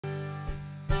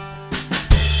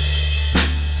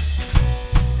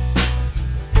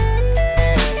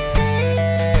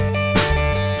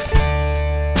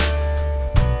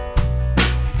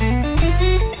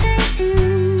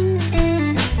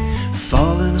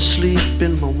asleep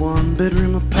in my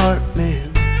one-bedroom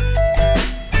apartment.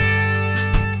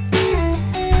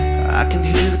 I can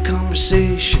hear the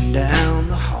conversation down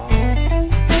the hall.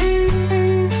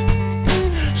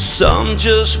 Some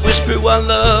just whisper while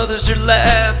others are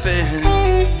laughing.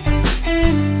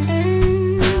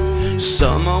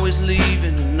 Some always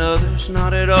leaving and others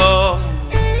not at all.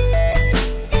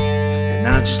 And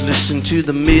I just listen to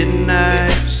the midnight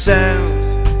sounds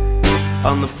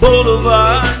on the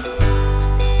boulevard,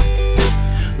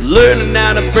 learning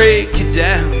how to break you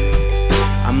down.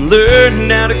 I'm learning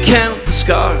how to count the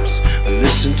scars. I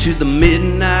listen to the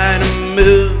midnight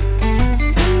move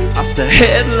off the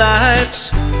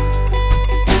headlights,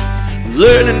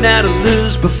 learning how to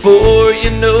lose before you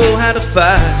know how to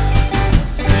fight.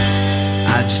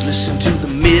 I just listen to the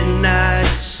midnight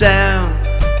sound.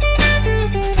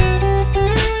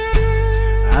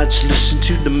 I just listen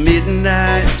to the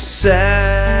midnight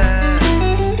sound.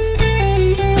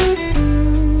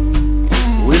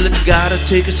 Well, I gotta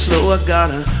take it slow, I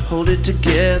gotta hold it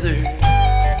together.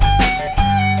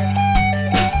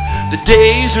 The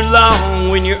days are long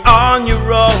when you're on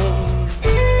your own,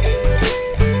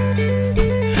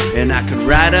 and I can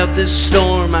ride out this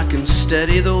storm, I can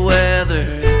steady the weather.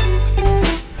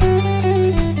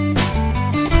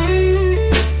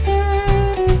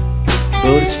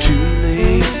 But it's too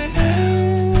late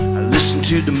now. I listen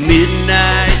to the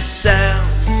midnight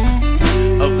sounds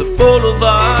of the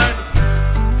boulevard,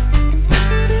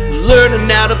 learning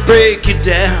how to break you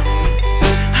down.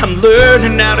 I'm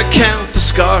learning how to count the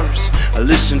scars. I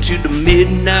listen to the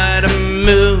midnight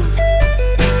move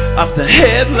off the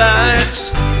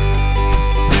headlights,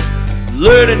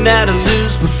 learning how to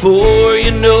lose before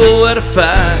you know how to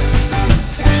fight.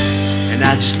 And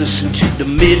I just listen to the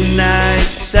midnight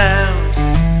sound.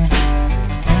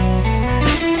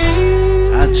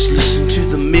 I just listen to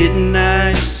the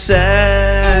midnight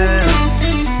sound.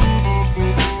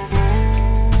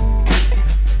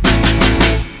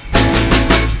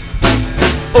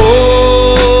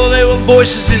 Oh, there were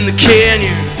voices in the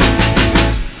canyon.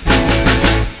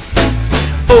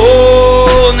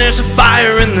 Oh, and there's a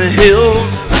fire in the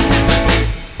hills.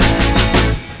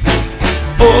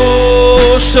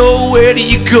 Oh, so where do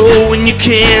you go when you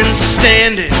can't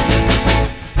stand it?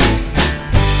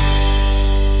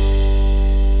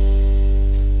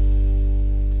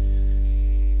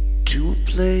 To a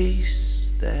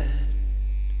place that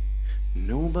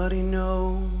nobody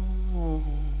knows.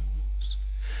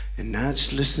 And I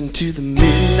just listen to the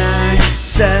midnight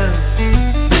sound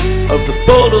of the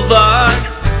boulevard,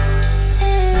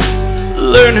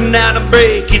 learning how to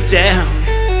break it down.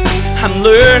 I'm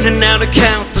learning how to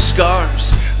count the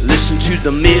scars. Listen to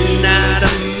the midnight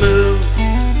move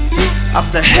off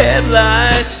the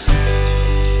headlights,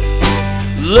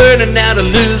 learning how to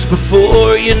lose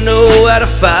before you know how to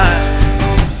fight.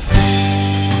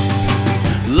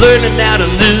 Learning how to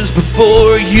lose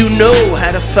before you know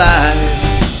how to fight.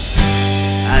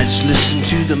 I just listen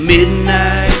to the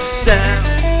midnight sound.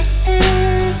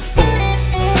 Oh.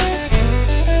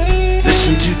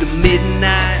 Listen to the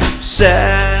midnight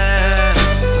sound.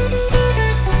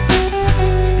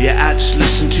 Yeah, I just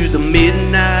listen to the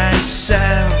midnight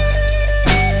sound.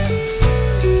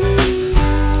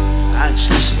 I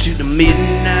just listen to the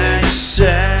midnight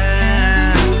sound.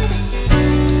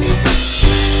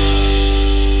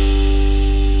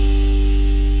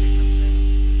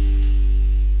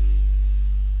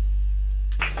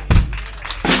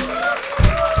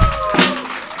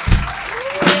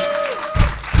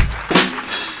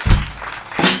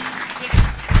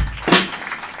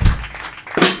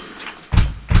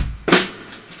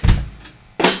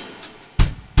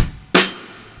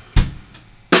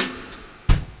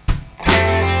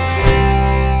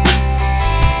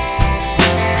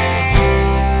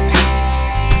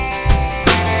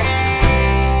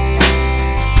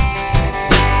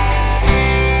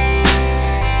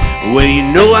 Well, you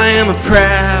know I am a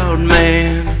proud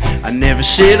man. I never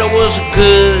said I was a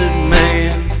good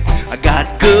man. I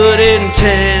got good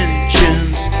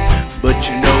intentions, but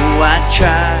you know I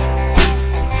tried.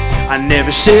 I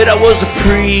never said I was a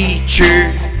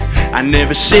preacher. I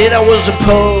never said I was a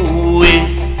poet.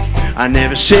 I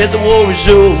never said the war is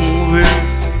over.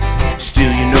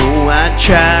 Still, you know I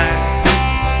tried.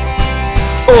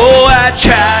 Oh, I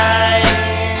tried.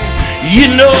 You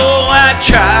know I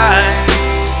tried.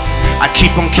 I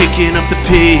keep on kicking up the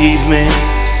pavement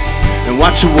and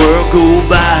watch the world go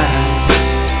by.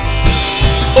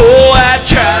 Oh, I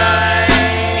try,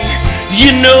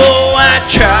 you know I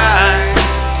try.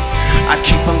 I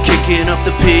keep on kicking up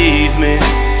the pavement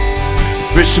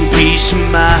for some peace of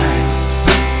mind.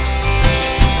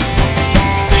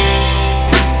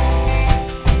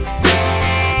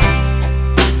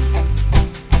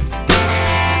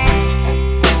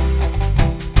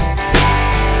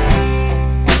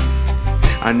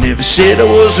 never said I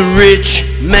was a rich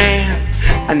man.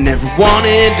 I never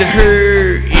wanted to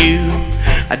hurt you.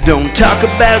 I don't talk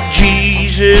about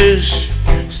Jesus,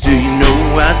 still you know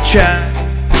I try.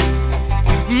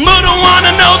 But I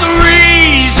wanna know the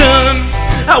reason,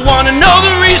 I wanna know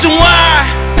the reason why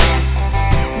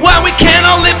we can't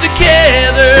all live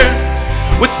together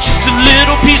with just a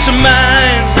little peace of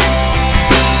mind.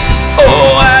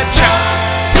 Oh, I try,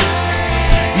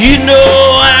 you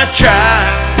know I try.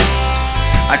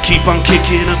 I keep on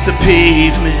kicking up the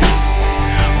pavement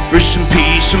for some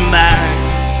peace of mind.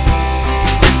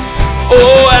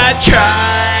 Oh, I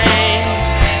try,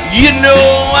 you know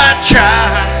I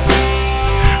try.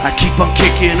 I keep on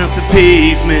kicking up the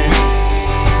pavement,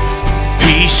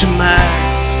 peace of mind.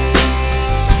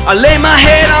 I lay my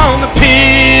head on the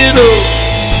pillow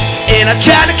and I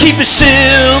try to keep it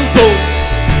simple.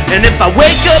 And if I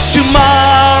wake up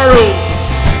tomorrow,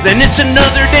 then it's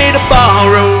another day to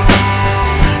borrow.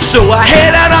 So I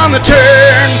head out on the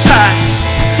turnpike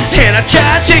and I try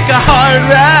to take a hard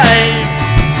ride.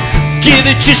 Give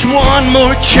it just one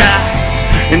more try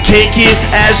and take it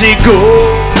as it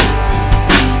goes.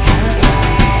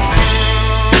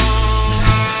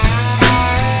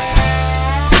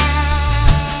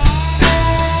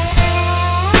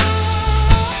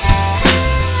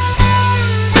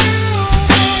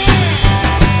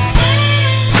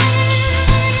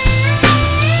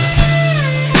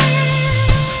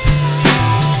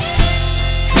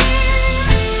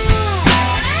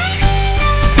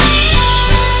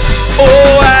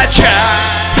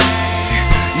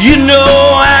 You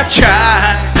know I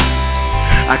try.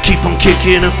 I keep on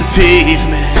kicking up the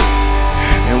pavement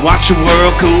and watch the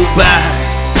world go by.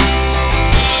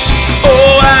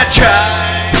 Oh, I try.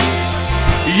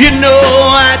 You know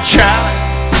I try.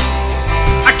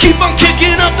 I keep on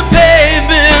kicking up the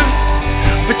pavement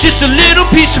for just a little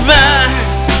peace of mind.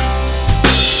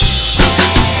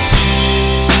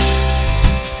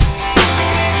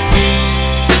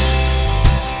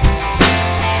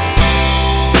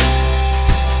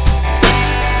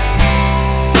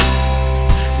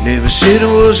 Never said I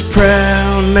was a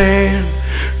proud man,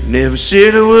 never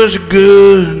said I was a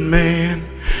good man.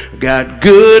 Got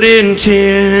good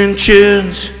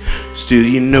intentions, still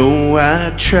you know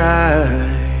I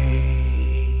try.